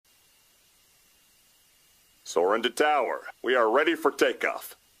Soaring to tower. We are ready for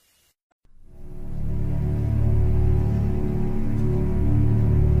takeoff.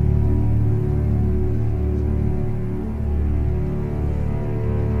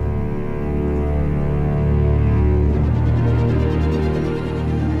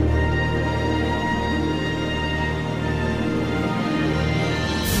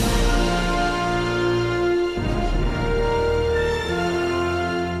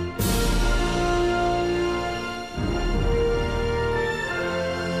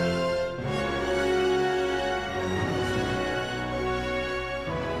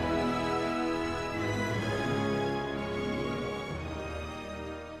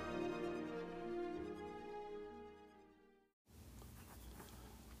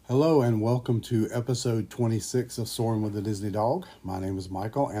 Hello and welcome to episode 26 of Soaring with the Disney Dog. My name is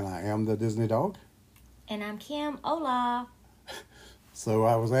Michael and I am the Disney Dog. And I'm Kim. Hola. So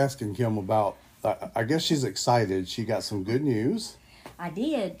I was asking Kim about, I guess she's excited. She got some good news. I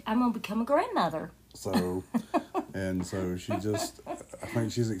did. I'm going to become a grandmother. So she just, I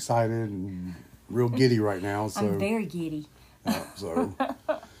think she's excited and real giddy right now. So I'm very giddy.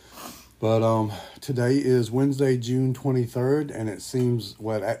 But today is Wednesday, June 23rd, and it seems,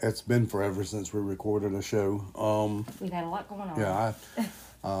 it's been forever since we recorded a show. We've had a lot going on. Yeah,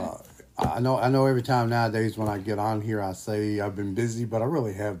 I know every time nowadays when I get on here, I say I've been busy, but I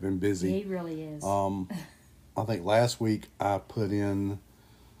really have been busy. He really is. I think last week I put in,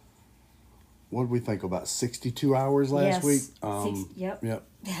 what did we think, about 62 hours last week? Yep.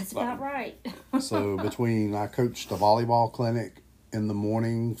 That's about right. So I coached a volleyball clinic in the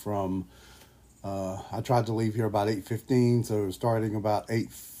morning from, I tried to leave here about 8:15, so starting about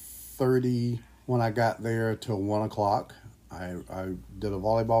 8:30 when I got there till 1 o'clock. I did a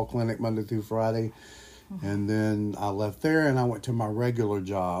volleyball clinic Monday through Friday, and then I left there and I went to my regular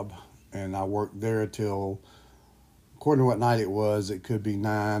job, and I worked there till, according to what night it was, it could be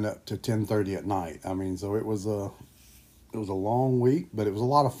 9 up to 10:30 at night. I mean, so it was a long week, but it was a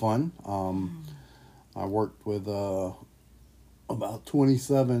lot of fun. I worked with about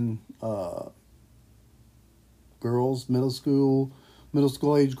 27 girls, middle school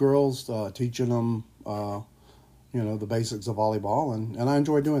age girls, teaching them, the basics of volleyball, and I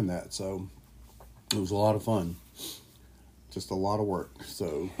enjoy doing that. So it was a lot of fun, just a lot of work.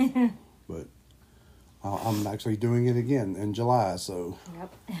 So, but I'm actually doing it again in July. So,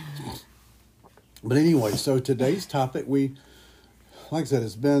 yep. But anyway, so today's topic, like I said,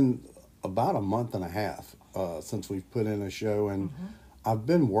 it's been about a month and a half since we've put in a show, and I've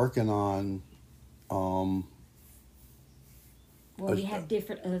been working on we have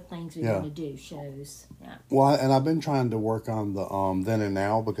different other things we want to do, shows. Yeah. Well, and I've been trying to work on the Then and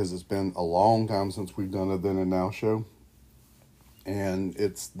Now, because it's been a long time since we've done a Then and Now show. And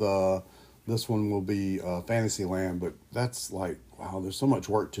this one will be Fantasyland, but that's like, wow, there's so much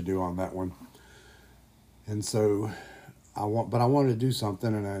work to do on that one. And so I wanted to do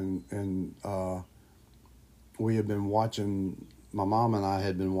something, and we had been watching, my mom and I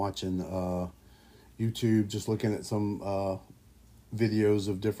had been watching YouTube, just looking at some videos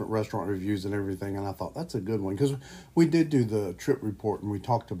of different restaurant reviews and everything, and I thought that's a good one, because we did do the trip report and we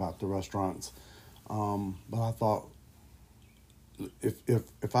talked about the restaurants, but I thought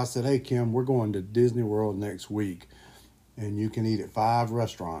if I said, hey Kim, we're going to Disney World next week and you can eat at 5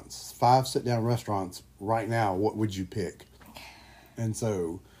 sit-down restaurants right now, what would you pick? And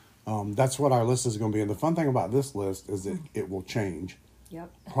so that's what our list is going to be. And the fun thing about this list is that it will change.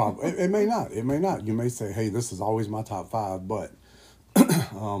 Yep. Probably. It may not. It may not. You may say, hey, this is always my top 5. But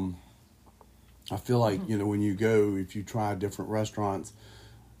I feel like, when you go, if you try different restaurants,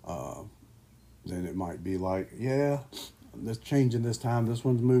 then it might be like, yeah, this changing this time. This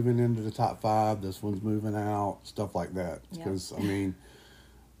one's moving into the top 5. This one's moving out. Stuff like that. Because,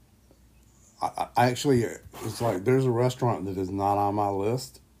 I actually, it's like there's a restaurant that is not on my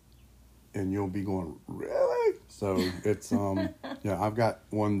list, and you'll be going, really? So it's, I've got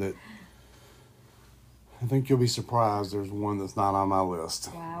one that I think you'll be surprised. There's one that's not on my list.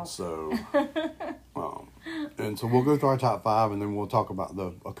 Wow. So, and so we'll go through our top 5, and then we'll talk about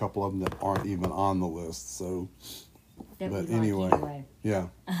a couple of them that aren't even on the list. So, Definitely but anyway, yeah,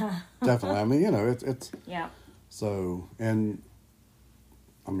 definitely. I mean, it's yeah. So, and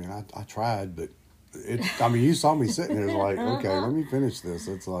I mean, I tried, but you saw me sitting there like, okay, let me finish this.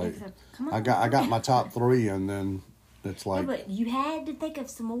 It's like, I got my top 3, and then it's like. No, but you had to think of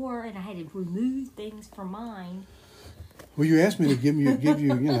some more, and I had to remove things from mine. Well, you asked me to give you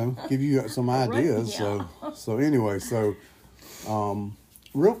some ideas. Yeah. So anyway,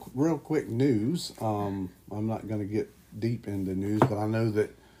 real quick news. I'm not going to get deep into news, but I know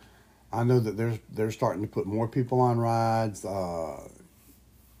that I know that they're starting to put more people on rides. I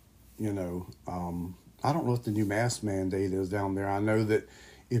don't know what the new mask mandate is down there. I know that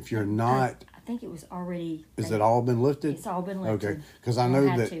if you're not, I think it was already. Is it all been lifted? It's all been lifted. Okay, because I know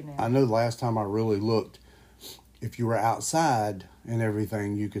the last time I really looked, if you were outside and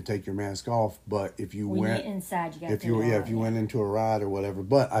everything, you could take your mask off. But if you went inside, you got if you went into a ride or whatever.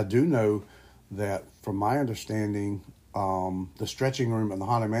 But I do know that, from my understanding, the stretching room in the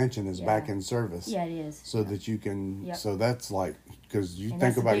Haunted Mansion is back in service. Yeah, it is. So that you can. Yep. So that's like, because you And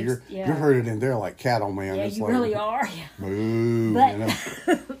think about it, you're herded in there like cattle, man. Yeah, it's you like, really are. Moo, But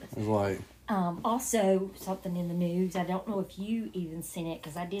it's like. Also, something in the news. I don't know if you even seen it,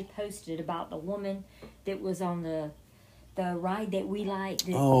 because I did post it about the woman that was on the ride that we liked.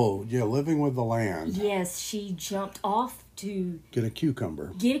 Oh yeah, Living with the Land. Yes, she jumped off to get a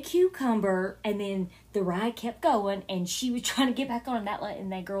cucumber, and then the ride kept going, and she was trying to get back on that,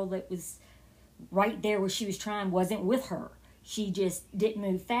 and that girl that was right there where she was trying wasn't with her. She just didn't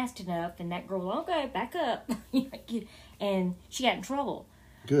move fast enough, and that girl, okay, back up, and she got in trouble.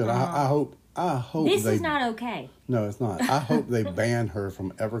 Good. I hope. This is not okay. No, it's not. I hope they ban her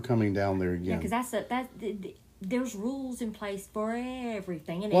from ever coming down there again. Yeah, because there's rules in place for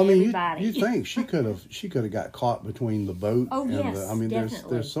everything and everybody. You think she could have got caught between the boat? Oh, and yes, definitely.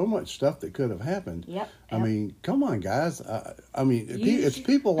 there's so much stuff that could have happened. Yep. I mean, come on, guys. It's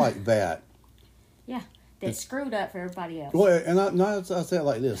people like that. Yeah, that screwed up for everybody else. Well, and I say it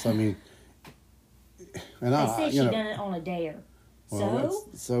like this. I mean, and they said she done it on a dare. Well,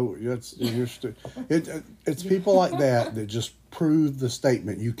 it's people like that just prove the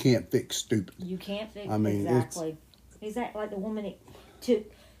statement, you can't fix stupid. You can't fix. I mean, exactly. Is that like the woman that took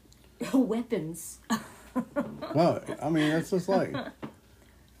weapons? Well, I mean, it's just like.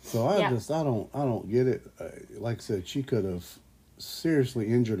 So I don't get it. Like I said, she could have seriously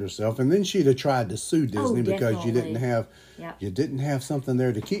injured herself, and then she'd have tried to sue Disney because you didn't have something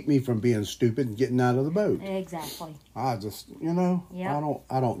there to keep me from being stupid and getting out of the boat. Exactly. I just I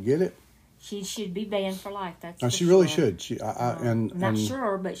don't get it. She should be banned for life. She really should. I'm not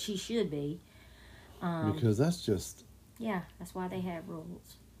sure, but she should be. Because that's just. Yeah, that's why they have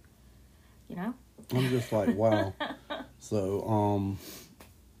rules. I'm just like, wow. So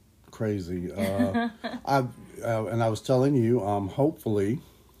crazy. And I was telling you, hopefully,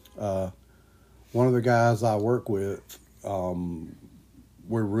 one of the guys I work with,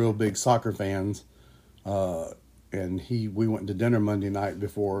 we're real big soccer fans, and we went to dinner Monday night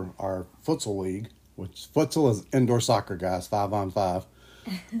before our futsal league, which futsal is indoor soccer, guys, 5-on-5.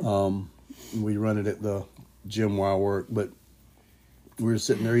 We run it at the gym where I work, but we were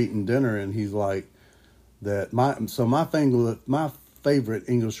sitting there eating dinner, and he's like, my favorite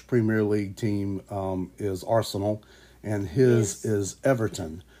English Premier League team is Arsenal, and his is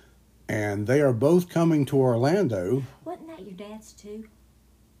Everton, and they are both coming to Orlando. Wasn't that your dad's too?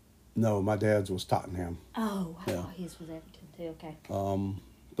 No, my dad's was Tottenham. Oh, I thought his was Everton too. Okay.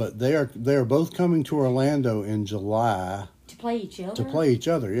 But they are both coming to Orlando in July to play each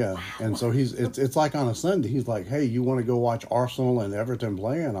other. Yeah. Wow. And so it's like on a Sunday. He's like, "Hey, you want to go watch Arsenal and Everton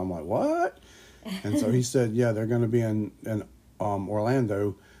play?" And I'm like, "What?" And so he said, "Yeah, they're going to be in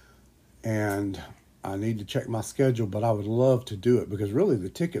Orlando, and I need to check my schedule, but I would love to do it because really the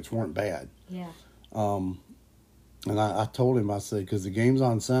tickets weren't bad." Yeah. And I told him, I said, because the game's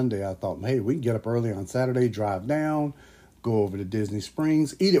on Sunday, I thought, hey, we can get up early on Saturday, drive down, go over to Disney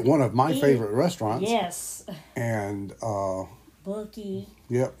Springs, eat at one of my favorite restaurants. Yes. And Bookie.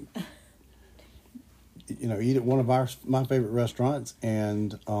 Yep. Eat at one of my favorite restaurants,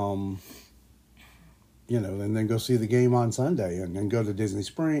 and and then go see the game on Sunday, and then go to Disney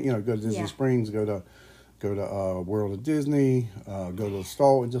Springs. Go to Disney Springs, go to World of Disney, go to the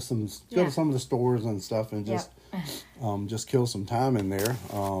store, and go to some of the stores and stuff, and just kill some time in there.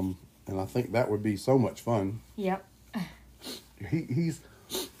 And I think that would be so much fun. Yep.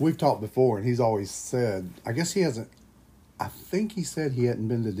 We've talked before, and he's always said, I guess he hasn't. I think he said he hadn't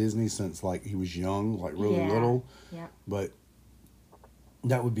been to Disney since like he was young, like really little. Yeah. But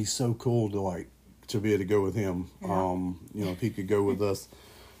that would be so cool to be able to go with him. Yeah. If he could go with us.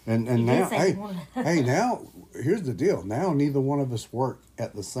 And now, now here's the deal. Now neither one of us work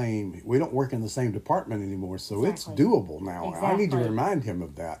at the same. We don't work in the same department anymore, so it's doable now. Exactly. I need to remind him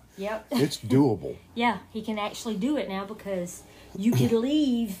of that. Yep. It's doable. Yeah, he can actually do it now because you could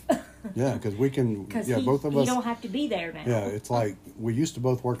leave. Yeah, because we can. Yeah, both of us. You don't have to be there now. Yeah, it's like we used to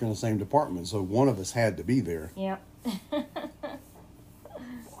both work in the same department, so one of us had to be there. Yep.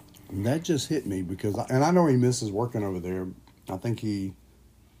 And that just hit me because, and I know he misses working over there. I think he.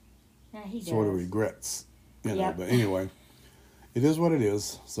 Yeah, he sort of does. regrets, Yep. But anyway, it is what it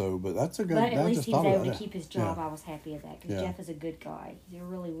is. So, but that's a good. But at I least just he was thought able about to that. keep his job. Yeah. I was happy of that because Yeah. Jeff is a good guy. He's a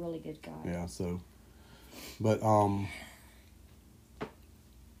really, really good guy. Yeah. So, but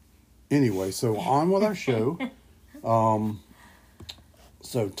anyway, so on with our show.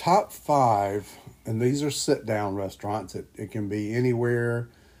 So top 5, and these are sit-down restaurants. It can be anywhere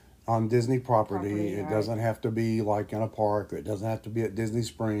on Disney property. It right. doesn't have to be like in a park. It doesn't have to be at Disney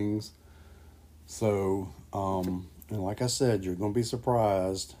Springs. So, and like I said, you're going to be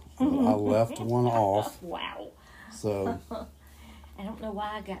surprised. I left one off. Wow. So, I don't know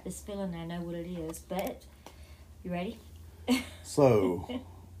why I got this feeling I know what it is, but you ready? so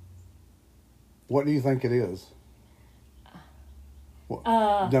what do you think it is? What?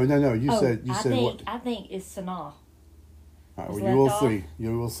 No. You said what? I think it's Sanaa. All right, was well, you will left off. see.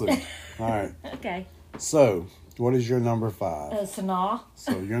 You will see. All right. Okay. So, what is your number 5? Sanaa.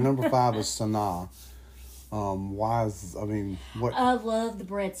 So your number 5 is Sanaa. Why is, I mean, what? I love the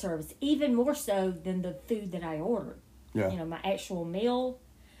bread service, even more so than the food that I ordered. Yeah. You know, my actual meal,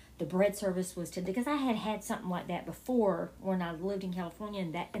 the bread service was because I had something like that before when I lived in California,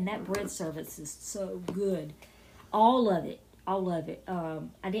 and that bread service is so good. All of it.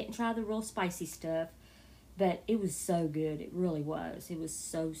 I didn't try the real spicy stuff, but it was so good. It really was. It was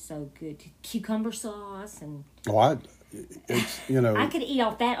so good. Cucumber sauce and It's, you know, I could eat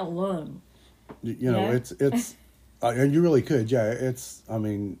off that alone. you know, Yeah. it's and you really could. Yeah, it's, I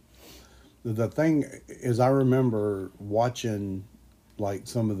mean, the thing is, I remember watching like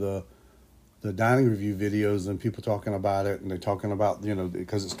some of the dining review videos and people talking about it, and they're talking about, you know,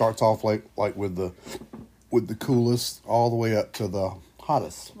 because it starts off like with the coolest all the way up to the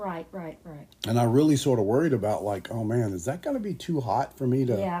hottest. Right. And I really sort of worried about like, oh man, is that going to be too hot for me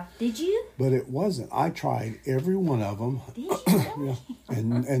to? Yeah. Did you? But it wasn't. I tried every one of them. Did you? Really?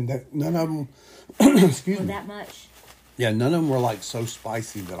 And none of them, excuse Well, me. that much. Yeah, none of them were like so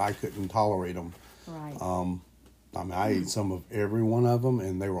spicy that I couldn't tolerate them. Right. I mean, I ate some of every one of them,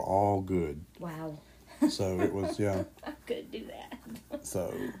 and they were all good. Wow. So it was, yeah. I couldn't do that.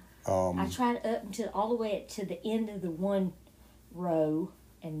 So, I tried up until all the way to the end of the one row,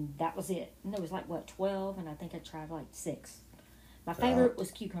 and that was it. And there was like, 12, and I think I tried like 6. My favorite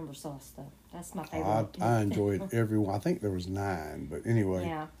was cucumber sauce, though. That's my favorite. I enjoyed every one. I think there was 9, but anyway.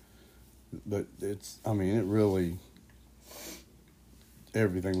 Yeah. But it's, I mean, it really,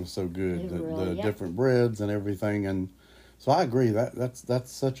 everything was so good. It The really, yep. different breads and everything, and so I agree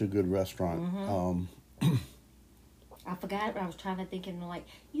that's such a good restaurant. Mm-hmm. I forgot. I was trying to think, and like,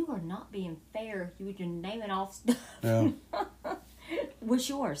 you are not being fair. You were just naming off stuff. Yeah. What's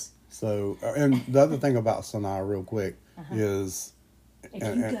yours? So, and the other thing about Sanaa, real quick, is If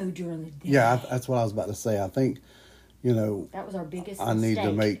and- you and- go during the day. yeah, that's what I was about to say. I think, you know, That was our biggest I need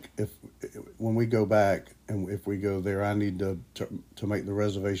to mistake. make when we go back and if we go there, I need to make the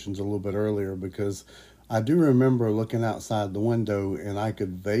reservations a little bit earlier, because I do remember looking outside the window and I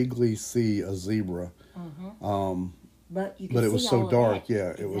could vaguely see a zebra. But you could But it see was all so of dark. that. Yeah,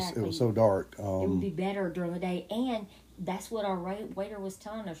 it Exactly. was so dark. It would be better during the day, and that's what our waiter was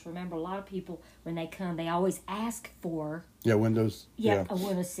telling us. Remember, a lot of people when they come, they always ask for Yeah, windows. I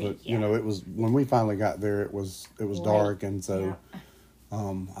want to see. But you know, it was when we finally got there. It was Late. dark, and so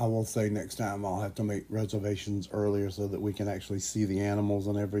Yeah. I will say next time I'll have to make reservations earlier so that we can actually see the animals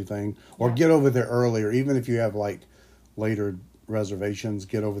and everything, or Yeah. get over there earlier. Even if you have like later reservations,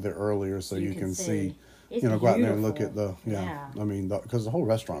 get over there earlier so you can see. It's You know, go out there and look beautiful. at the Yeah. I mean, because the whole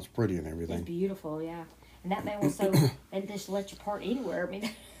restaurant's pretty and It's everything. beautiful, yeah. And that man was so they just let you park anywhere. I mean,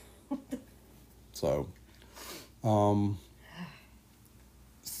 So,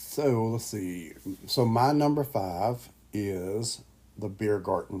 so let's see. So my number 5 is the Beer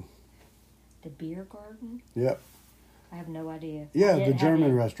Garden. the beer garden. Yep. I have no idea. Yeah, I the didn't have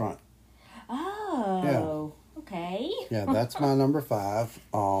German it. restaurant. Oh, okay. Yeah, that's my number 5.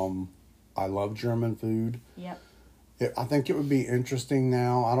 I love German food. Yep. I think it would be interesting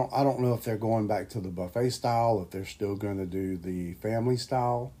now. I don't know if they're going back to the buffet style, if they're still going to do the family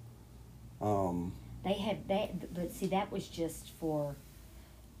style. They had that, but see, that was just for.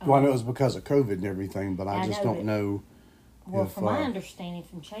 Well, I know it was because of COVID and everything, but I I just know, don't but- know. Well, if, from my understanding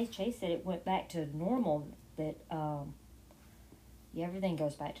from Chase said it went back to normal. That everything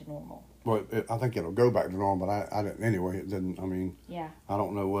goes back to normal. Well, I think it'll go back to normal, but I didn't. Anyway, it didn't. I mean, Yeah. I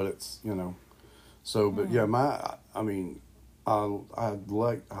don't know what it's, you know. So, but yeah, I mean, I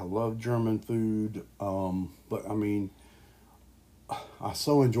love German food. But I mean, I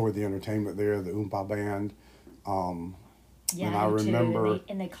so enjoyed the entertainment there, the Oompa Band. Yeah, And I do too, remember-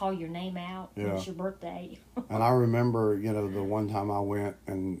 and they call your name out. When Yeah. it's your birthday. And I remember, you know, the one time I went,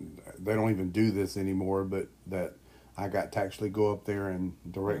 and they don't even do this anymore, but that I got to actually go up there and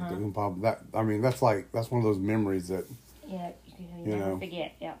direct the Oompa. That's one of those memories that. Yeah, you never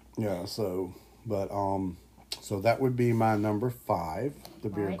forget. Yeah. Yeah. So, but so that would be my number 5, the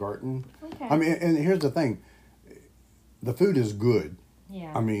Biergarten. Okay. I mean, and here's the thing, the food is good.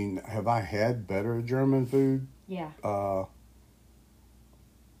 Yeah. I mean, have I had better German food? Yeah.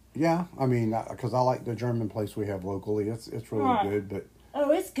 Yeah. I mean, because I like the German place we have locally. It's really good, but. Oh,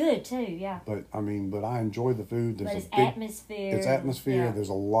 it's good too. Yeah. But I mean, I enjoy the food. But it's atmosphere. It's atmosphere. Yeah. There's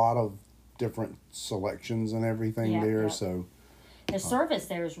a lot of different selections and everything there. Yeah. So the service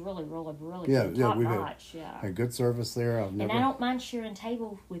there is really, really, really yeah, good. yeah, Top we've notch. Yeah. had good service there. And I don't mind sharing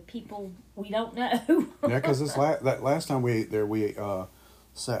tables with people we don't know. Yeah, because that last time we ate there, we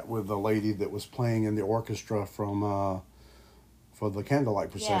sat with the lady that was playing in the orchestra from for the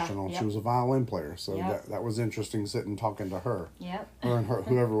candlelight processional. Yep. She was a violin player, so Yep. that was interesting sitting talking to her. Yep. Her and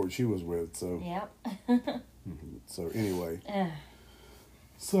whoever she was with. So Yep. so anyway.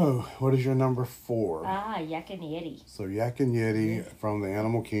 So what is your number 4? Yak and Yeti. So Yak and Yeti from the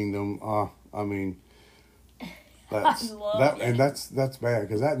Animal Kingdom. I mean, that's that's bad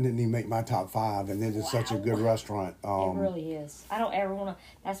because that didn't even make my top 5, and it is such a good restaurant. It really is. I don't ever want to.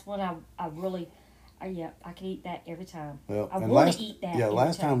 That's one I really. Yeah, I could eat that every time. Well, I want to eat that. Yeah, every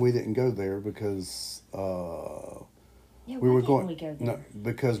last time we didn't go there because we were going. We go there? No,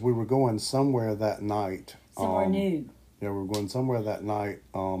 because we were going somewhere that night. Somewhere new. Yeah, we were going somewhere that night.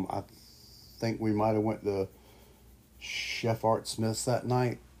 I think we might have went to Chef Art Smith's that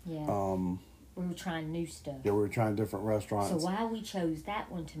night. Yeah. We were trying new stuff. Yeah, we were trying different restaurants. So why we chose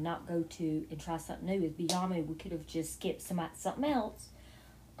that one to not go to and try something new is beyond me. We could have just skipped something else.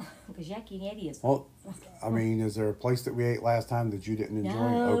 Because Yak and Yeti is... Well, I mean, is there a place that we ate last time that you didn't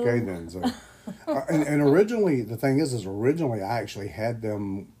enjoy? No. Okay, then. So, and originally, the thing is originally I actually had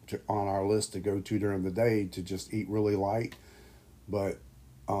them on our list to go to during the day to just eat really light, but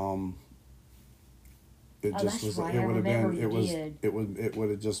it just was. Right. It would have been. It would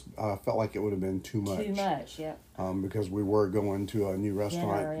have just. I felt like it would have been too much. Too much. Yep. Because we were going to a new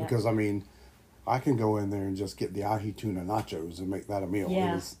restaurant. Yeah, yeah. Because I mean, I can go in there and just get the ahi tuna nachos and make that a meal.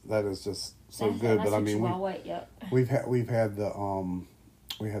 Yeah. That is just so good. But I mean, we've had the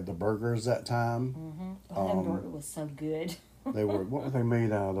we had the burgers that time. Mm-hmm. That burger was so good. They were what were they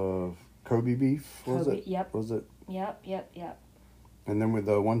made out of? Kobe beef was it? Yep. Was it? Yep. And then with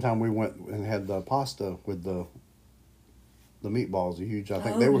the one time we went and had the pasta with the meatballs, are huge. I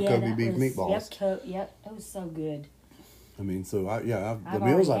think they were Kobe beef meatballs. Yep, it was so good. I mean, so the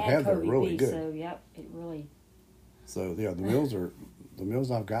meals I've had are really good. So it really. So yeah, the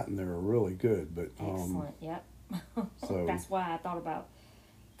meals I've gotten there are really good. But excellent. Yep. So that's why I thought about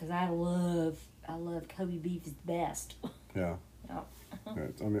because I love Kobe beef is the best. Yeah. Yep. I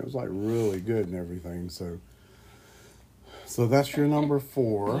mean, it was like really good and everything. So that's your number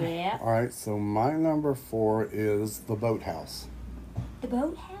 4. Yeah. All right. So my number 4 is the Boathouse. The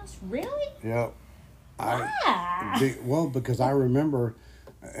Boathouse, really? Yep. Why? Well, because I remember,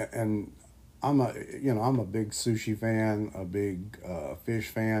 and I'm a big sushi fan, a big fish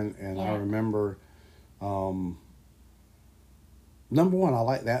fan, and I remember, number one, I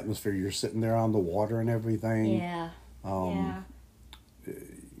like the atmosphere. You're sitting there on the water and everything. Yeah.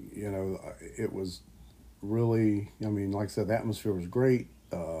 You know, it was really, I mean, like I said, the atmosphere was great.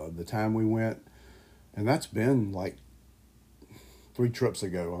 The time we went, and that's been like 3 trips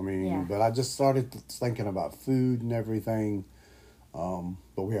ago. I mean, but I just started thinking about food and everything.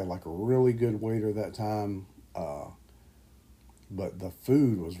 But we had like a really good waiter that time. But the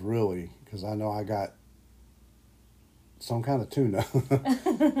food was really, because I know I got some kind of tuna.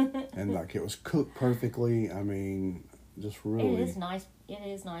 And like it was cooked perfectly. I mean, just really. It is nice. It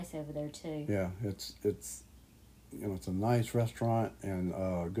is nice over there too. Yeah, it's it's a nice restaurant and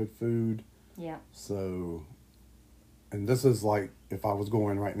good food. Yeah. So, and this is like if I was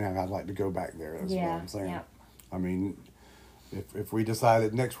going right now, I'd like to go back there. That's what I'm saying. Yeah. I mean, if we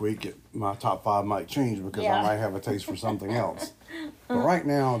decided next week, my top 5 might change because I might have a taste for something else. But right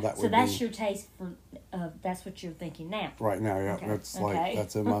now, So that's your taste for. That's what you're thinking now. Right now, yeah, Okay. that's like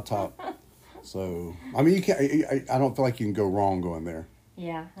that's in my top. So I mean, you can't. I don't feel like you can go wrong going there.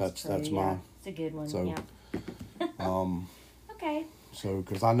 Yeah, that's true. That's my. It's a good one. So, yeah. Okay. So,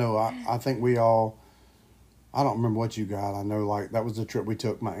 because I know, I think we all. I don't remember what you got. I know, like that was the trip we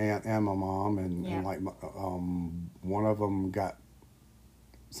took. My aunt and my mom, and like one of them got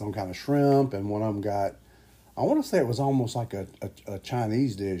some kind of shrimp, and one of them got. I want to say it was almost like a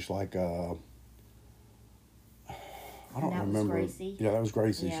Chinese dish, like a. I don't remember. Was Gracie? Yeah, that was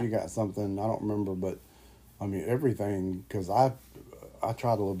Gracie. Yeah. She got something. I don't remember, but I mean everything because I I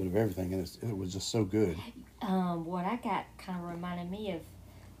tried a little bit of everything, and it was just so good. What I got kind of reminded me of,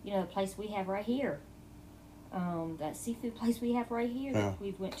 the place we have right here. That seafood place we have right here Yeah. that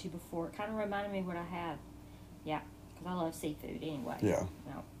we've went to before. It kind of reminded me of what I have. Yeah, because I love seafood anyway. Yeah.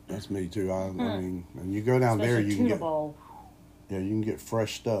 No. That's me too. I mean, and you go down there, Especially you can tuna get bowl. you can get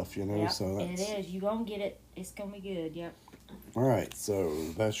fresh stuff, Yep, So it that's is. You gonna get it. It's gonna be good. Yep. all right. So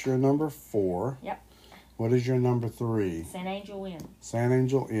that's your number 4. Yep. What is your number 3? San Angel Inn. San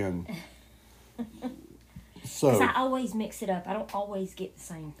Angel Inn. Because So I always mix it up. I don't always get the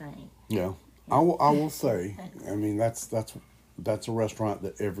same thing. yeah, I will say. I mean, that's a restaurant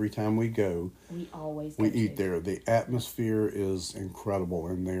that every time we go, We always we go eat to. there. The atmosphere is incredible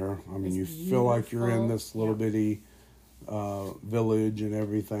in there. I mean, It's you feel like you're in beautiful. this little bitty village and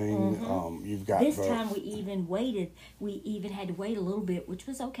everything. You've got This the, time we even waited. We even had to wait a little bit, which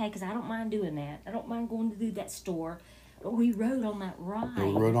was okay because I don't mind doing that. I don't mind going to do that store. But we rode on that ride. we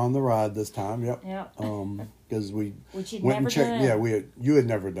rode on the ride this time. Yep. Yep. Because we Which you'd went never and checked. done. Yeah, you had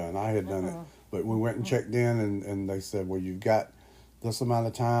never done. I had done it, Uh-uh. but we went and checked in, and they said, well, you've got this amount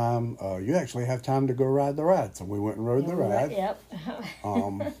of time. You actually have time to go ride the ride. So we went and rode the ride. Yep.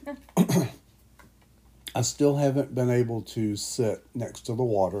 I still haven't been able to sit next to the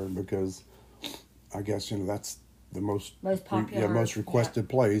water because I guess that's the most popular. most requested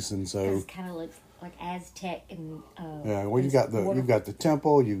place, and so It kind of looks like Aztec and. yeah. Well, you've got the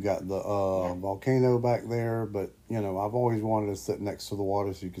temple, you've got the volcano back there, but I've always wanted to sit next to the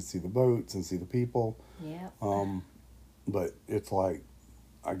water so you could see the boats and see the people. Yeah. But it's like,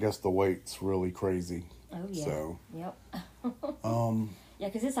 I guess the wait's really crazy. Oh yeah. So Yep. yeah,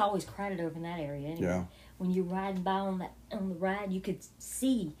 because it's always crowded over in that area. Anyway. Yeah. When you're riding by on the ride, you could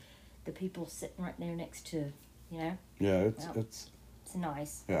see the people sitting right there next to, yeah, Yep. it's It's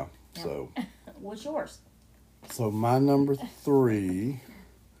nice. yeah. Yep. So. What's yours? So my number 3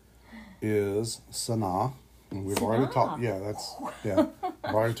 is Sanaa. And we've already Sanaa. talked. Yeah,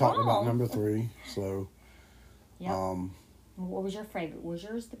 I've already talked about number 3. So, Yep. What was your favorite? Was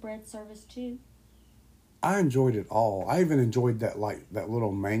yours the bread service too? I enjoyed it all. I even enjoyed that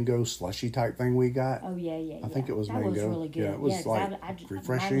little mango slushy type thing we got. Oh yeah. I think it was that mango. was really good. Yeah, it was 'cause like mine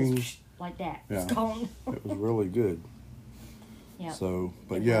refreshing. was like that. Yeah. It's gone. It was really good. Yeah. So,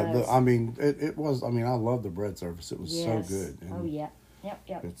 but It yeah, was. it was. I mean, I love the bread service. It was Yes. so good. And Oh yeah.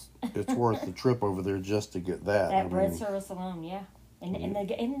 Yep. It's worth the trip over there just to get that. That I bread mean, service alone, yeah. And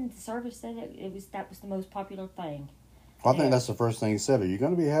the service said that was the most popular thing. I think Yeah. that's the first thing he said. Are you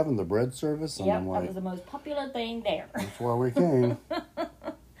going to be having the bread service? And Yep, I'm that like, was the most popular thing there. that's why we came.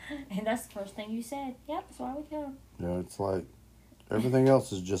 And that's the first thing you said. Yep, that's why we come. Yeah, it's like everything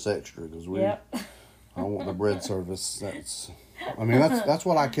else is just extra because Yep. I want the bread service. That's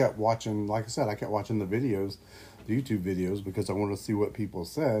what I kept watching. Like I said, I kept watching the videos, the YouTube videos, because I wanted to see what people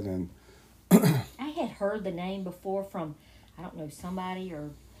said. And I had heard the name before from, I don't know, somebody or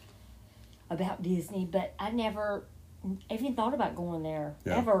about Disney, but I never even thought about going there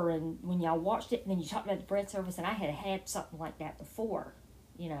ever. And when y'all watched it, and then you talked about the bread service, and I had something like that before,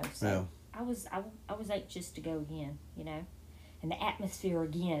 So Yeah. I was anxious to go again, And the atmosphere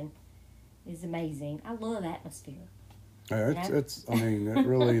again is amazing. I love atmosphere. yeah, it's. I mean, it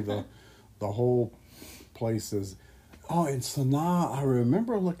really the whole place is. Oh, in Sanaa, I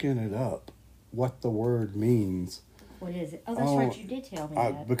remember looking it up, what the word means. What is it? Oh, that's right. You did tell me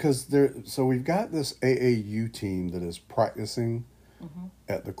that. Because so we've got this AAU team that is practicing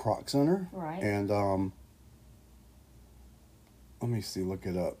at the Kroc Center. Right. And let me see, look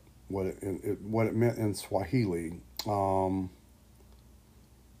it up, what it meant in Swahili.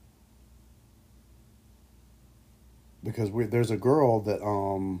 Because there's a girl that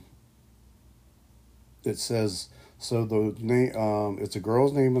it says, so the name it's a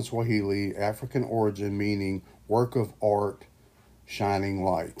girl's name in Swahili, African origin, meaning work of art, shining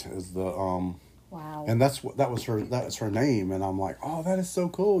light is the Wow. and that was her name, and I'm like, oh, that is so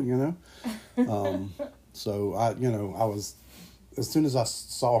cool, So I was, as soon as I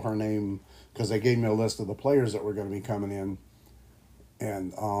saw her name, because they gave me a list of the players that were going to be coming in,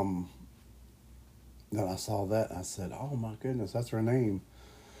 and then I saw that, I said, oh my goodness, that's her name.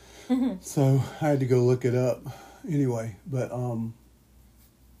 So I had to go look it up anyway, but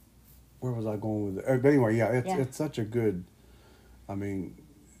where was I going with it? But anyway, it's such a good,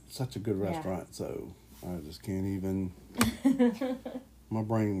 such a good restaurant. So I just can't even. My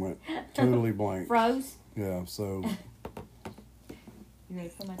brain went totally blank. Froze. Yeah. So. You ready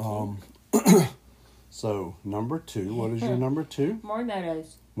for my tea? So number 2. What is your number 2?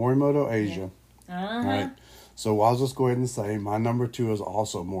 Morimoto's. Morimoto Asia. Uh-huh. All right. So I'll just go ahead and say my number 2 is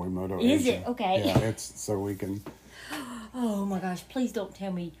also Morimoto Asia. Is it? Okay. Yeah. It's so we can. Oh my gosh! Please don't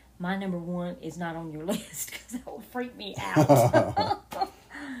tell me my number one is not on your list because that will freak me out.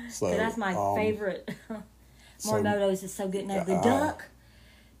 So That's my favorite. Morimoto's is so good. Now the duck,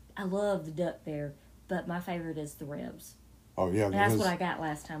 I love the duck there, but my favorite is the ribs. Oh yeah, And that's what I got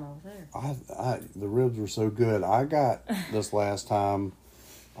last time I was there. The ribs were so good. I got this last time.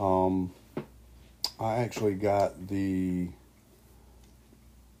 I actually got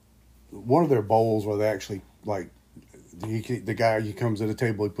one of their bowls where they actually like the guy, he comes to the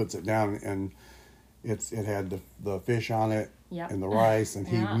table, he puts it down, and it had the fish on it. Yep. And the rice, and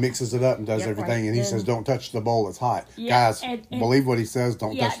he Yeah. mixes it up and does Yep, everything, right. and he Then- says, "Don't touch the bowl; it's hot." Yeah, Guys, and- believe what he says.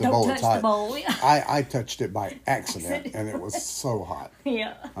 Don't touch the don't bowl; touch it's hot. the bowl. I touched it by accident, and it was so hot.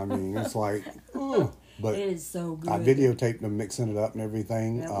 Yeah. I mean, it's like, ugh. But It is so good. I videotaped them mixing it up and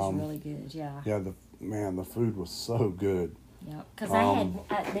everything. That was really good. Yeah. Yeah, the food was so good. Yeah. Because I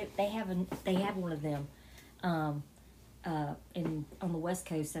had they have one of them, in on the West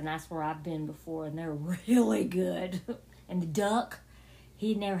Coast, and that's where I've been before, and they're really good. And the duck,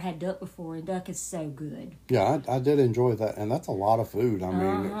 he'd never had duck before, and duck is so good. Yeah, I did enjoy that, and that's a lot of food. I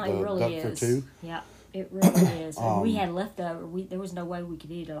mean, It the really duck is. for two. Yeah, it really is. And we had leftover. There was no way we could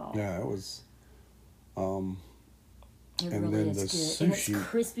eat it all. Yeah, it was. It and really then is the good, sushi- and it's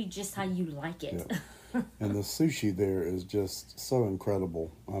crispy just how you like it. Yeah. And the sushi there is just so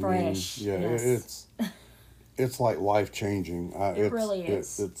incredible. I Fresh, mean, yeah, yes. it's like life changing. It really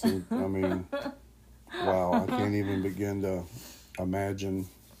is. I mean, wow, I can't even begin to imagine.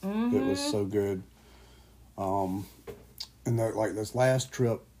 It was so good. And like this last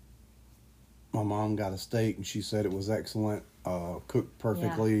trip, my mom got a steak, and she said it was excellent, cooked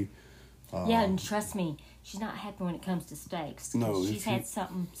perfectly. Yeah, and trust me, she's not happy when it comes to steaks. 'Cause No, she's had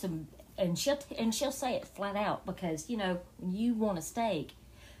some, and she'll say it flat out because when you want a steak,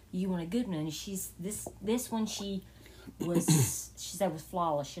 you want a good one. And this one she said was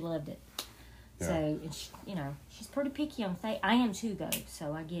flawless. She loved it. Yeah. So and she's pretty picky on steak. I am too though,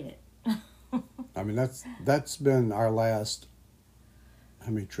 so I get it. I mean, that's been our last. How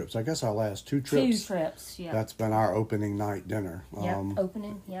many trips? I guess our last 2 trips. 2 trips, yeah. That's been our opening night dinner.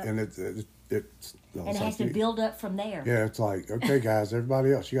 Opening, yep. And it's And it has to build up from there. Yeah, it's like, okay, guys,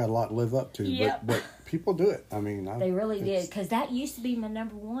 everybody else, you got a lot to live up to. Yep. But people do it. I mean, They really did, because that used to be my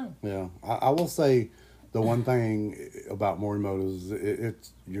number one. Yeah, I will say the one thing about Morimoto's,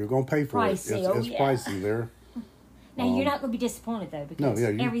 it's you're gonna pay for Pricey, it. It's yeah. pricey there. Now, you're not going to be disappointed, though, because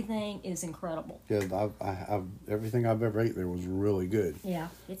everything is incredible. Yeah, I've everything I've ever ate there was really good. Yeah,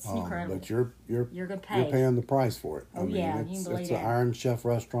 it's incredible. But you're gonna pay. You're paying the price for it. Oh, yeah, you can believe it's an that. Iron Chef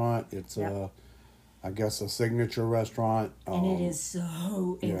restaurant. It's I guess a signature restaurant. And it is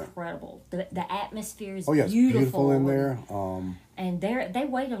so incredible. The atmosphere is it's beautiful in there. And they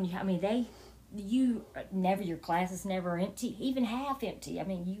wait on you. I mean, your class is never empty, even half empty. I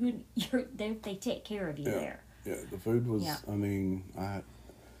mean, they take care of you there. Yeah, the food was. Yeah. I mean,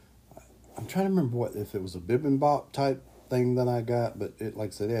 I'm trying to remember if it was a bibimbap type thing that I got, but it, like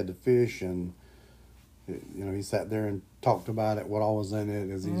I said, it had the fish, and he sat there and talked about it, what all was in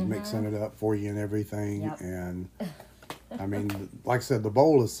it, as he's mixing it up for you and everything. Yep. And I mean, like I said, the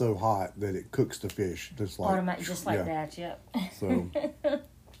bowl is so hot that it cooks the fish just like Automatic, just like that. Yep. So,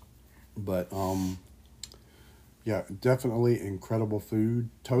 but yeah, definitely incredible food.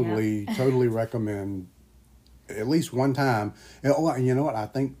 Totally recommend. At least one time. And you know what? I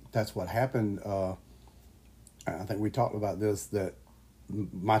think that's what happened. I think we talked about this, that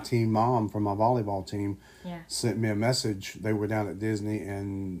my team mom from my volleyball team sent me a message. They were down at Disney,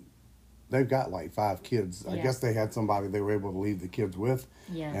 and they've got like 5 kids. I guess they had somebody they were able to leave the kids with.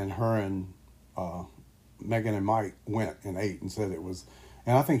 Yeah. And her and Megan and Mike went and ate and said it was...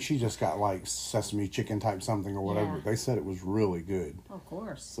 And I think she just got like sesame chicken type something or whatever. Yeah. They said it was really good. Of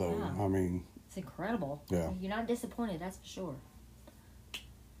course. So, yeah. I mean... It's incredible. Yeah. You're not disappointed, that's for sure.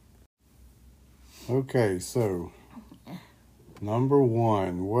 Okay, so number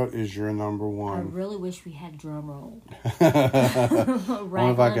 1. What is your number I 1? really wish we had a drum roll.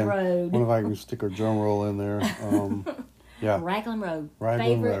 Wonder Road. if I can stick a drum roll in there. Yeah. Raglan Road. Raglan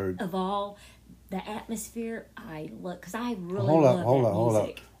Favorite Road. of all. The atmosphere, I look, because I really Hold love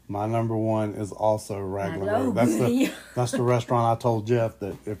up. My number 1 is also Raglan Raglan Road. That's the restaurant I told Jeff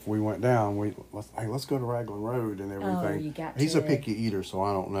that if we went down, let's go to Raglan Road and everything. Oh, you got He's to. a picky eater, so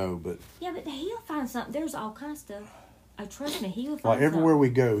I don't know, but Yeah, but he'll find something. There's all kinds of stuff. Trust me, he'll find like everywhere something. we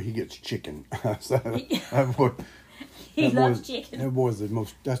go, he gets chicken. So that boy, He that loves boy's- chicken. That boy's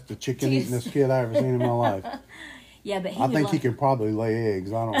that's the chicken eatingest kid I ever seen in my life. Yeah, but I think he can probably lay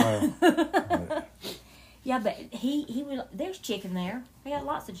eggs. I don't know. Yeah, but he would. There's chicken there. They got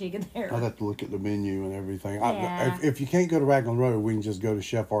lots of chicken there. I'd have to look at the menu and everything. Yeah. If you can't go to Raglan Road, we can just go to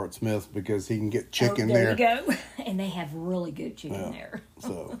Chef Art Smith because he can get chicken there. There you go. And they have really good chicken there.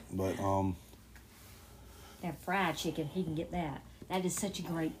 So, but they have fried chicken. He can get that. That is such a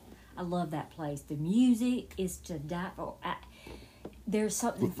great. I love that place. The music is to die for. There's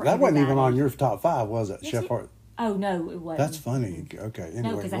something for that wasn't even everybody. on your top 5, was it? Yes, Chef Art. Oh no, it wasn't. That's funny. Okay. Anyway,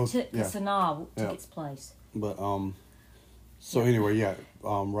 No, because I took the Sanaa took its place. But so anyway,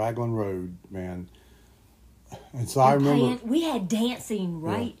 Raglan Road, man. And so I remember we had dancing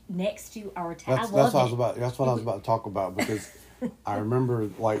right next to our town. That's what I was about to talk about because I remember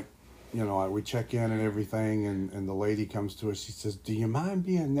we check in and everything, and the lady comes to us. She says, "Do you mind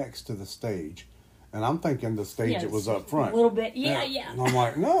being next to the stage?" And I'm thinking the stage it was up front a little bit. Yeah. And I'm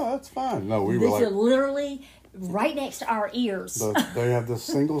like, "No, that's fine." No, we were This like is literally right next to our ears. They have this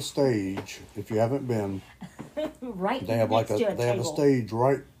single stage. If you haven't been, right. They have next to they have a stage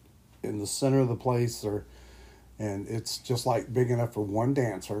right in the center of the place, and it's just like big enough for one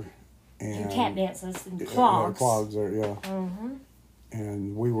dancer. And tap dances and clogs. Clogs are Mm-hmm.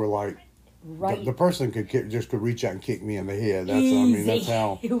 And we were like, right. The person could reach out and kick me in the head. That's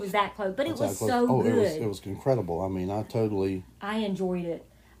how it was that close. But it was so good. good. It was incredible. I enjoyed it.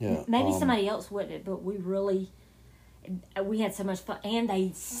 Yeah. Maybe somebody else wouldn't, but we had so much fun, and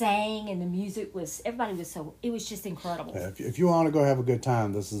they sang, and the music everybody was it was just incredible. Yeah, if you want to go have a good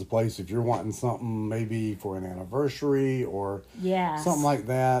time, this is a place. If you're wanting something maybe for an anniversary or something like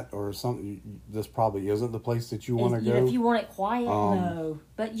that, or something, this probably isn't the place that you want to go. If you want it quiet, no.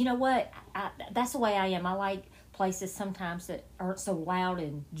 But you know what? That's the way I am. I like places sometimes that aren't so loud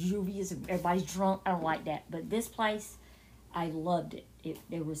and juvious and everybody's drunk. I don't like that. But this place, I loved it.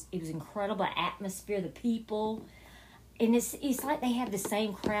 It was incredible atmosphere, the people. And it's like they have the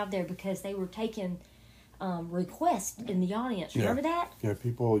same crowd there because they were taking requests in the audience. Remember that? Yeah,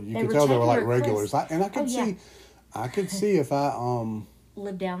 people. You could tell they were like regulars. I could see if I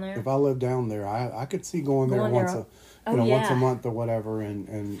lived down there. If I lived down there, I could see going there once a month or whatever and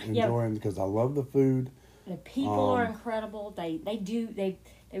enjoying because I love the food. The people are incredible. They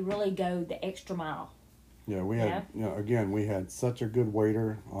really go the extra mile. Yeah, we had again we had such a good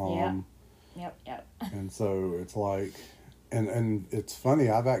waiter. Yep. And so it's like, and it's funny.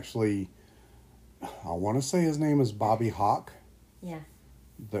 I've actually, I want to say his name is Bobby Hawk. Yeah.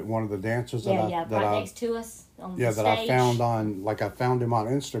 That one of the dancers right next to us on the stage. That I found I found him on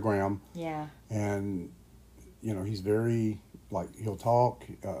Instagram. Yeah. And, he's very he'll talk.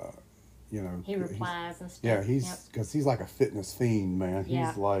 He replies and stuff. Yeah, because he's like a fitness fiend, man.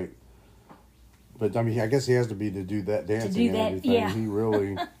 He's like, but I mean, I guess he has to be to do that dancing and everything. Yeah. He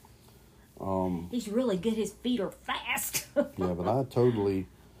really. He's really good. His feet are fast. Yeah, but I totally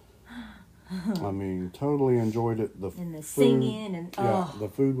enjoyed it. The food, singing and the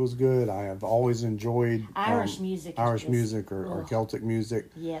food was good. I have always enjoyed Irish music or Celtic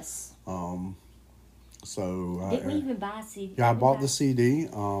music. Yes. So did we even buy a CD? Yeah, I bought the CD.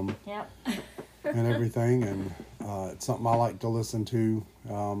 Yep. And everything, and it's something I like to listen to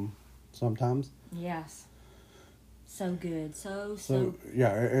sometimes. Yes. So good. So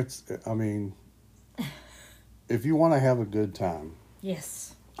yeah, it's. I mean, if you want to have a good time,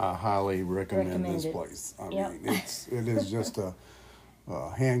 yes, I highly recommend this place. I mean, it is just a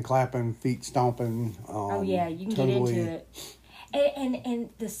hand clapping, feet stomping. You can get into it. And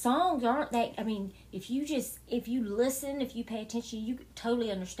the songs aren't that. I mean, if you listen, if you pay attention, you totally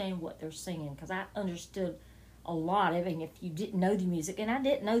understand what they're singing. Because I understood a lot of it. And if you didn't know the music, and I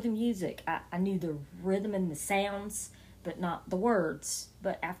didn't know the music, I knew the rhythm and the sounds, but not the words.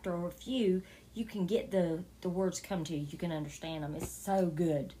 But after a few, you can get the words come to you. You can understand them. It's so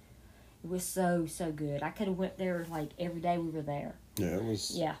good. It was so good. I could have went there every day we were there. Yeah, it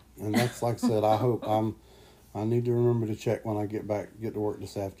was. Yeah. And that's like I said. I need to remember to check when I get to work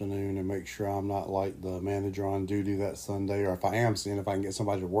this afternoon and make sure I'm not like the manager on duty that Sunday, or if I am, seeing if I can get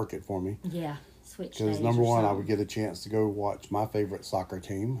somebody to work it for me. Yeah. Switch. Because number one, I would get a chance to go watch my favorite soccer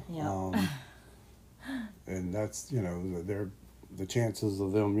team. Yeah. And that's they're the chances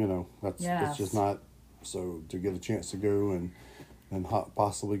of them. It's just not. So to get a chance to go and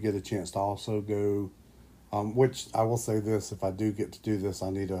possibly get a chance to also go, which I will say this: if I do get to do this, I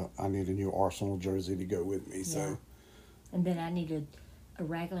need a new Arsenal jersey to go with me. Yeah. So. And then I need a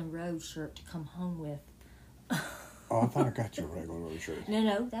Raglan Road shirt to come home with. Oh, I thought I got you a Raglan Road shirt.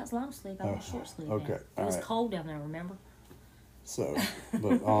 No, that's long sleeve. I want short sleeve. Okay, it was cold down there. Remember? So,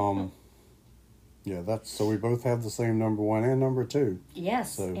 but so we both have the same number 1 and number 2.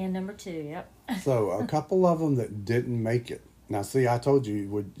 Yes, and number 2. Yep. So a couple of them that didn't make it. Now, see, I told you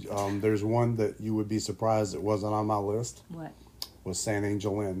would. There's one that you would be surprised it wasn't on my list. What? Was San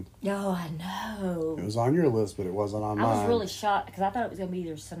Angel Inn. Oh, I know. It was on your list, but it wasn't on mine. I was really shocked because I thought it was going to be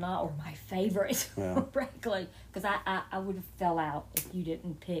either Sanaa or my favorite. Yeah. Frankly, because I would have fell out if you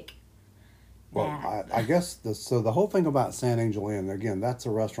didn't pick Well, that. I guess the whole thing about San Angel Inn, again, that's a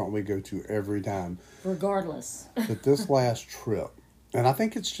restaurant we go to every time. Regardless. But this last trip, and I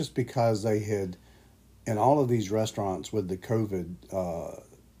think it's just because they had, in all of these restaurants with the COVID,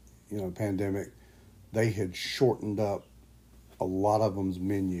 pandemic, they had shortened up a lot of them's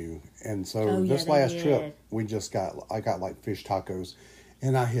menu, and so this last trip I got like fish tacos,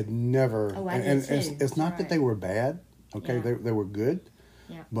 and I had never. Oh, I and did too. it's not that they were bad. Okay, Yeah. they were good.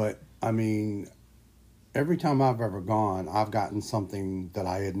 Yeah. But I mean, every time I've ever gone, I've gotten something that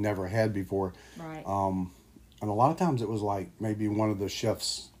I had never had before. Right. And a lot of times it was like maybe one of the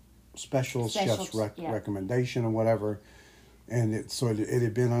chef's chef's yeah. recommendation or whatever, and it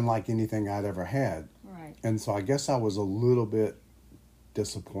had been unlike anything I'd ever had. Right. And so I guess I was a little bit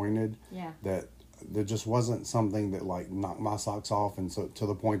disappointed Yeah. that there just wasn't something that like knocked my socks off, and so to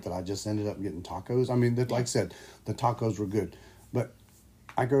the point that I just ended up getting tacos. I mean, like I said, the tacos were good, but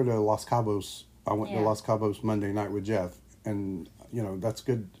I go to Los Cabos. I went to Yeah. Los Cabos Monday night with Jeff, and that's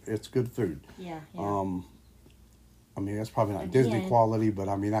good. It's good food. Yeah. Yeah. I mean, it's probably not Again. Disney quality, but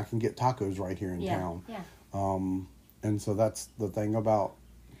I mean, I can get tacos right here in yeah. town. Yeah. And so that's the thing about.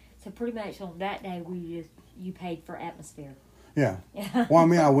 So pretty much on that day, you paid for atmosphere. Yeah. Yeah. Well, I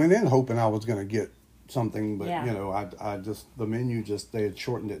mean, I went in hoping I was going to get something, but Yeah. I just the menu they had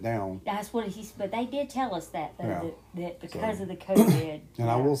shortened it down. That's what but they did tell us that though, Yeah. that because of the COVID. And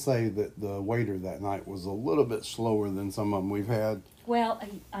I will say that the waiter that night was a little bit slower than some of them we've had. Well,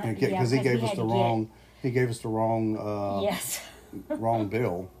 Because he gave us the wrong. He gave us the wrong. Yes. Wrong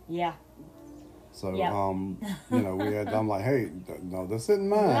bill. Yeah. So Yep. we had. I'm like, hey, no, this isn't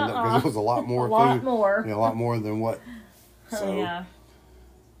mine, because it was a lot more A lot food. more. Yeah, a lot more than what. Oh, So, yeah.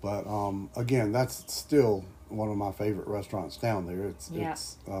 but again, that's still one of my favorite restaurants down there. It's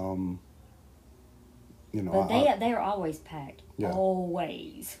But they are always packed. Yeah.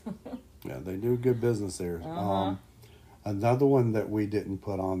 Always. yeah, they do good business there. Uh-huh. Another one that we didn't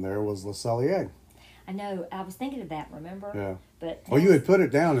put on there was Le Cellier. I know. I was thinking of that. Remember? Yeah. But Well, you had put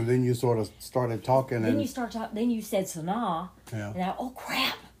it down, and then you sort of started talking, then and you start talking. Then you said Sanaa. Yeah. And oh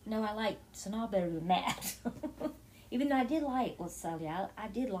crap! No, I like Sanaa better than that. Even though I did like Le Cellier, I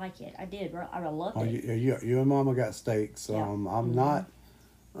did like it. I did. I loved it. you and Mama got steaks. Yeah. I'm not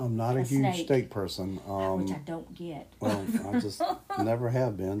a huge snake. steak person. Which I don't get. Well, I just never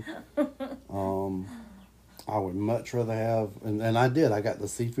have been. I would much rather have, and I did. I got the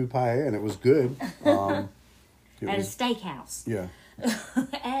seafood paella, and it was good. At a steakhouse. Yeah,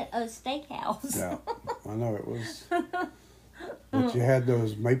 At a steakhouse. yeah. I know it was. But you had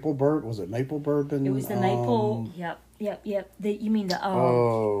those maple bourbon. Was it maple bourbon? It was the maple. Yep. You mean the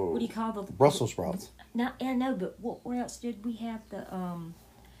what do you call the Brussels sprouts? No, I know, but what else did we have? The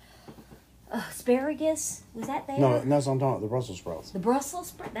asparagus, was that there? No, that's what I'm talking about. The Brussels sprouts. The Brussels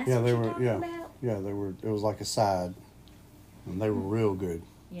sprouts. That's Yeah, what they you're were. talking Yeah, about. yeah, they were. It was like a side, and they were real good.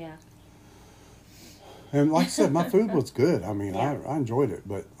 Yeah. And like I said, my food was good. I mean, Yeah. I enjoyed it,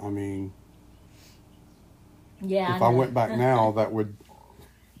 but I mean, Yeah. if I went back now, that would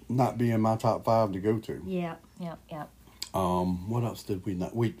not be in my top 5 to go to. Yeah. What else did we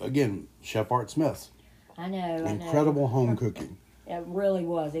not? Again, Chef Art Smith. I know. Incredible home cooking. It really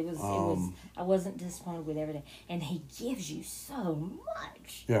was. It was. I wasn't disappointed with everything, and he gives you so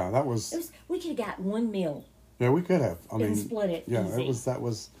much. Yeah, that was. We could have got one meal. Yeah, we could have. I mean, split it. Yeah, easy. that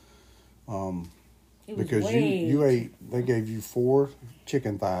was. It was Because way you ate. They gave you 4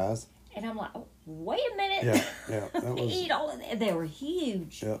 chicken thighs. And I'm like, oh, wait a minute. Yeah. That was. Eat all of that. They were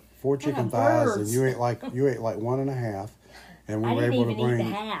huge. Yeah, 4 Kind chicken of thighs, and birds. you ate like 1.5, and we I were didn't able even to bring. eat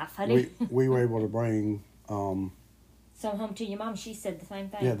the half. We were able to bring. Some home to your mom. She said the same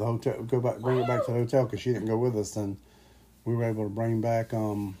thing. Yeah, the hotel. Bring it back to the hotel because she didn't go with us, and we were able to bring back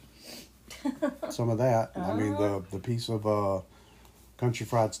some of that. I mean, the piece of country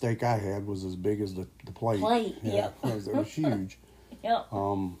fried steak I had was as big as the plate. Yep. It was huge. Yep.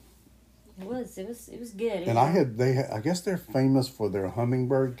 It was good. And I guess they're famous for their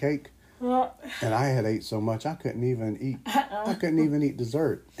hummingbird cake. And I had ate so much I couldn't even eat. I couldn't even eat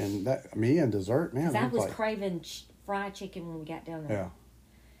dessert. And dessert, man. I it was like, craving fried chicken when we got down there. Yeah.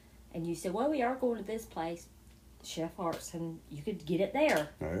 And you said, well, we are going to this place, Chef Arts, and you could get it there.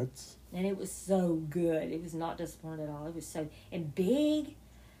 And it was so good. It was not disappointed at all. It was so and big.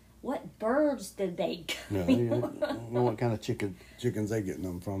 What birds did they? Yeah, I don't know what kind of chickens they getting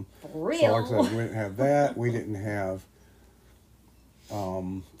them from. For real. So like I said, we didn't have that. We didn't have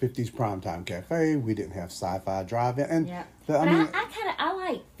 50s Primetime Cafe. We didn't have Sci-Fi Drive-In. And Yeah. I I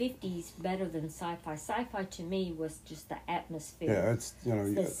like 50s better than sci-fi. Sci-fi to me was just the atmosphere. yeah, it's, The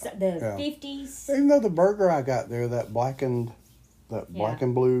yeah. 50s. Even though the burger I got there, that black and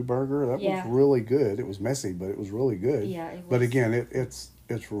blue burger, that was really good. It was messy, but it was really good. Yeah, it was. But again, it's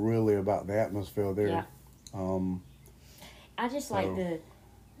really about the atmosphere there. Yeah. I just like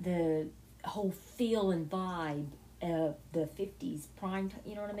the whole feel and vibe of the 50s prime.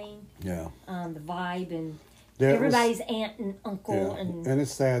 You know what I mean? Yeah. The vibe and Yeah, everybody's aunt and uncle yeah. and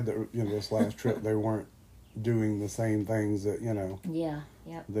it's sad that this last trip they weren't doing the same things that yeah.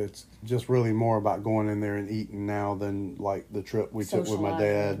 Yep. That's just really more about going in there and eating now than like the trip we took with my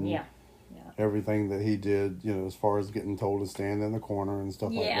dad and yeah. everything that he did, as far as getting told to stand in the corner and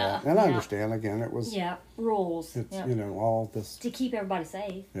stuff like Yeah, that. And I yeah. understand, again, it was, rules. it's, Yeah. all this. To keep everybody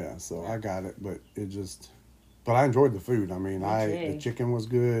safe. Yeah, so I got it, but but I enjoyed the food. I mean, the chicken was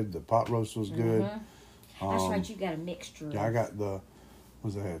good, the pot roast was good. That's right, you got a mixture. Yeah, I got I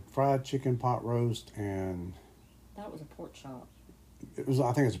had fried chicken, pot roast, and That was a pork chop.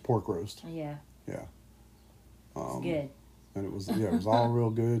 I think it's a pork roast. Yeah. Yeah. It's good. And it was all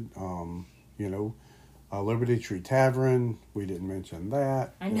real good. Liberty Tree Tavern, we didn't mention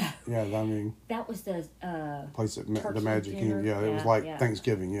that. I know. Yeah, I mean, That was the place at the turkey Magic dinner. Kingdom. Yeah, it was like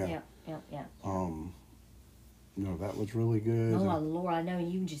Thanksgiving. Yeah. Yeah. That was really good. Oh my Lord, I know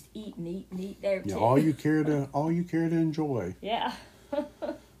you can just eat and eat and eat there too. Yeah, all you care to enjoy. Yeah.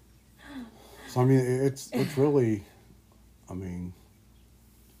 So I mean, it's really,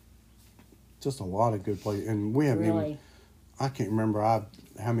 just a lot of good places, and we haven't Really. even. I can't remember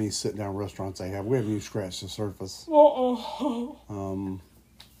how many sit down restaurants they have. We haven't even scratched the surface. But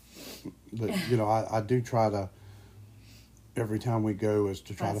I do try to. Every time we go, is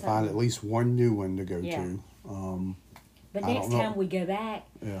to try to find at least one new one to go to. But I next don't know. time we go back,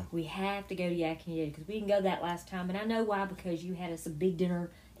 Yeah. we have to go to Yak and Yeti because we didn't go that last time, and I know why, because you had us a big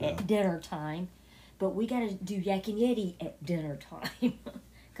dinner at dinner time, but we got to do Yak and Yeti at dinner time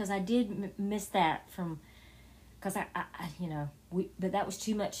because I did miss that because but that was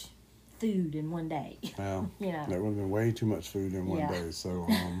too much food in one day. Yeah, That would have been way too much food in one day. So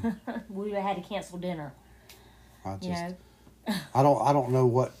we would have had to cancel dinner. I don't know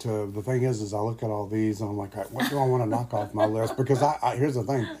what the thing is I look at all these and I'm like, what do I want to knock off my list? Because I here's the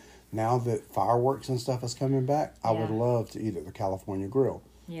thing, now that fireworks and stuff is coming back, I would love to eat at the California Grill.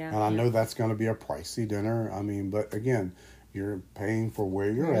 Yeah. And I know that's going to be a pricey dinner. I mean, but again, you're paying for where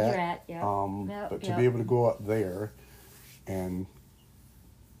you're at. But to be able to go up there and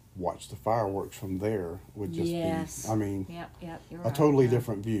watch the fireworks from there would just be, I mean, you're a totally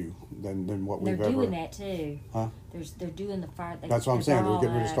different view than what we've ever. They're doing that too. Huh? They're doing the fire. That's what I'm saying. They're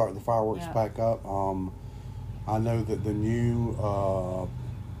getting ready to start the fireworks back up. I know that the new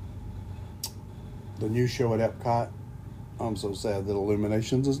show at Epcot. I'm so sad that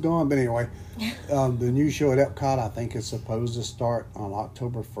Illuminations is gone. But anyway, the new show at Epcot, I think, is supposed to start on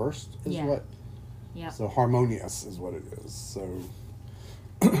October 1st. What? Yeah. So Harmonious is what it is. So.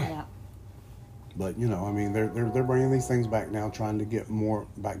 Yeah. But I mean, they're bringing these things back now, trying to get more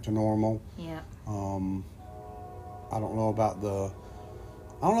back to normal. Yeah. I don't know about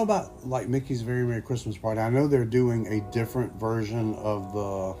like Mickey's Very Merry Christmas Party. I know they're doing a different version of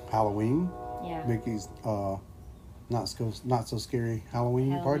the Halloween. Yeah. Mickey's not so scary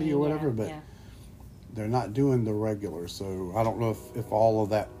Halloween party or whatever, but they're not doing the regular. So I don't know if all of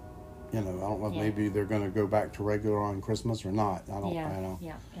that. I don't know if maybe they're going to go back to regular on Christmas or not. I don't know.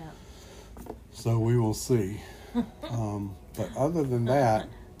 Yeah. So we will see. But other than that,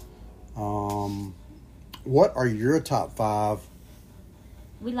 what are your top 5?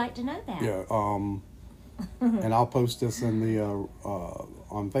 We'd like to know that. Yeah. And I'll post this in the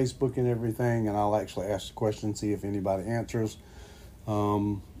on Facebook and everything, and I'll actually ask the question, see if anybody answers.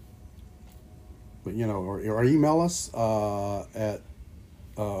 But or email us at.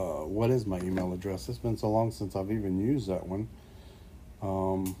 What is my email address? It's been so long since I've even used that one.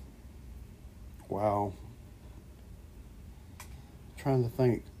 Wow. Trying to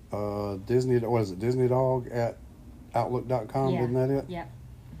think. DisneyDog at Outlook.com, isn't that it? Yeah.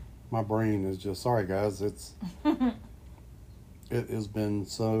 My brain is just, sorry guys, it has been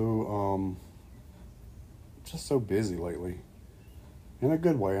so, just so busy lately. In a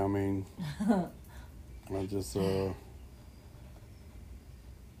good way, I mean. I just, yeah,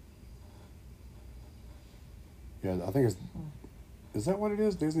 I think is that what it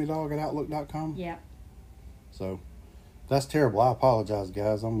is? DisneyDog at Outlook.com? Yeah. So, that's terrible. I apologize,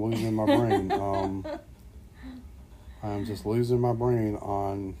 guys. I'm losing my brain. I'm just losing my brain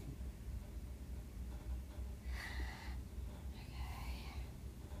on.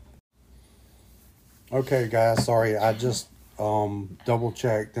 Okay, guys, sorry, I just double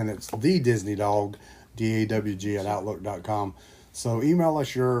checked, and it's the Disney Dog, DAWG at Outlook.com. So email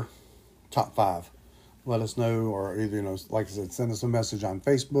us your top 5. Let us know, or either, you know, like I said, send us a message on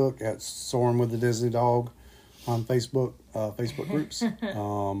Facebook at Soaring with the Disney Dog on Facebook groups.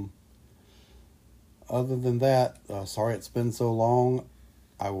 Other than that, sorry it's been so long.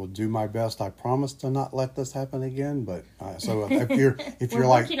 I will do my best. I promise to not let this happen again. But so if you're We're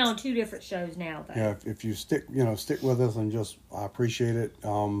like, working on 2 different shows now, though. yeah, if you stick with us, and just I appreciate it.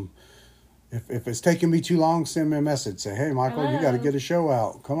 If it's taking me too long, send me a message. Say, hey, Michael, you got to get a show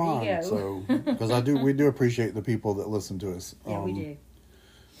out. Come on. There you So because we do appreciate the people that listen to us. Yeah, we do.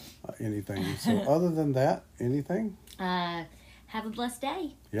 Anything. So other than that, anything? Have a blessed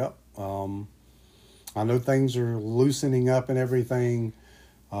day. Yep. I know things are loosening up and everything,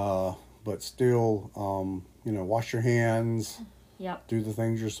 but still, wash your hands. Yep. Do the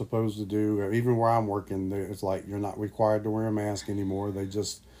things you're supposed to do. Even where I'm working, it's like you're not required to wear a mask anymore. They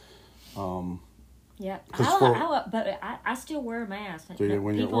just, Yep. Because I still wear a mask. Do you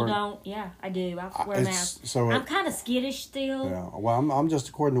when you're People at work? don't. Yeah, I do. I wear a mask. So I'm kind of skittish still. Yeah. Well, I'm just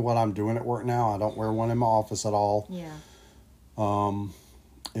according to what I'm doing at work now. I don't wear one in my office at all. Yeah.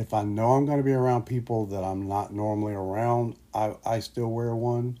 If I know I'm going to be around people that I'm not normally around, I still wear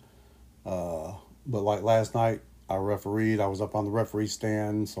one. But like last night, I refereed. I was up on the referee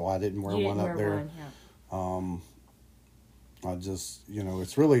stand, so I didn't wear one up there. I just,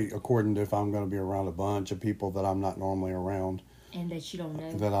 it's really according to if I'm going to be around a bunch of people that I'm not normally around. And that you don't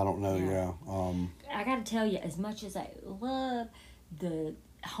know. That I don't know, yeah. I got to tell you, as much as I love the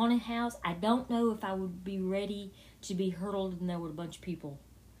haunted house, I don't know if I would be ready to be hurtled in there with a bunch of people.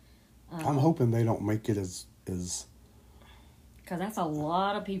 I'm hoping they don't make it as because that's a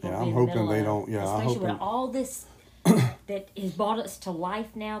lot of people. Yeah, to be I'm in the hoping middle they of. don't. Yeah, especially with all this that has brought us to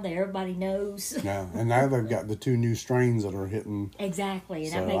life now that everybody knows. Yeah, and now they've got the 2 new strains that are hitting. Exactly,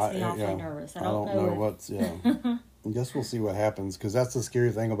 and So that makes me awfully nervous. I don't know what's. Yeah, I guess we'll see what happens, because that's the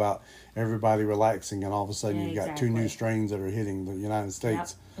scary thing about everybody relaxing, and all of a sudden you've got 2 new strains that are hitting the United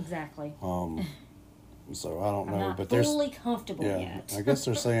States. Yep, exactly. So I don't know, I'm not but fully comfortable yeah, yet. I guess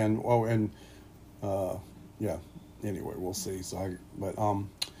they're saying, yeah. Anyway, we'll see. So, all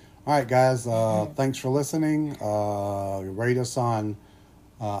right, guys. Thanks for listening. Rate us on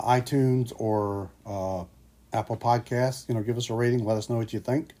iTunes or Apple Podcasts. Give us a rating. Let us know what you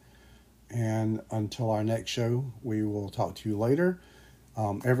think. And until our next show, we will talk to you later.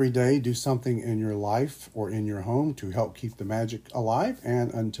 Every day, do something in your life or in your home to help keep the magic alive.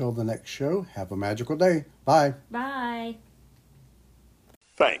 And until the next show, have a magical day. Bye. Bye.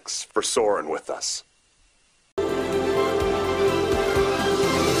 Thanks for soaring with us.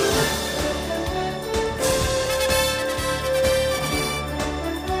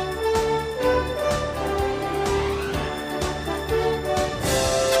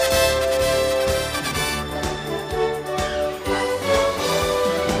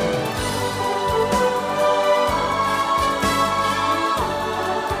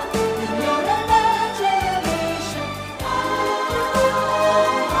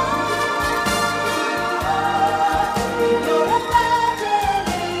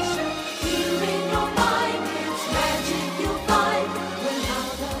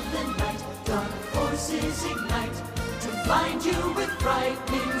 Blind you with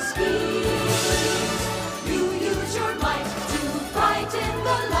frightening schemes. You use your might to frighten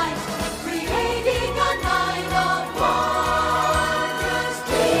the light, creating a night of wondrous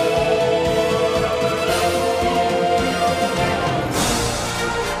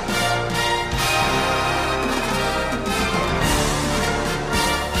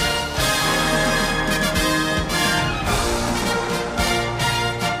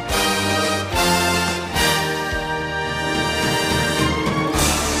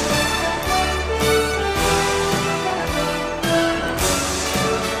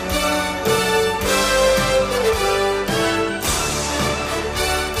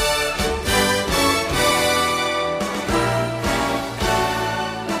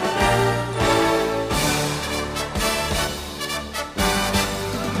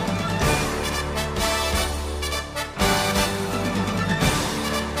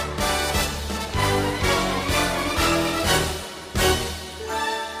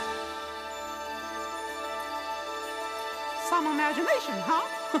Some imagination, huh?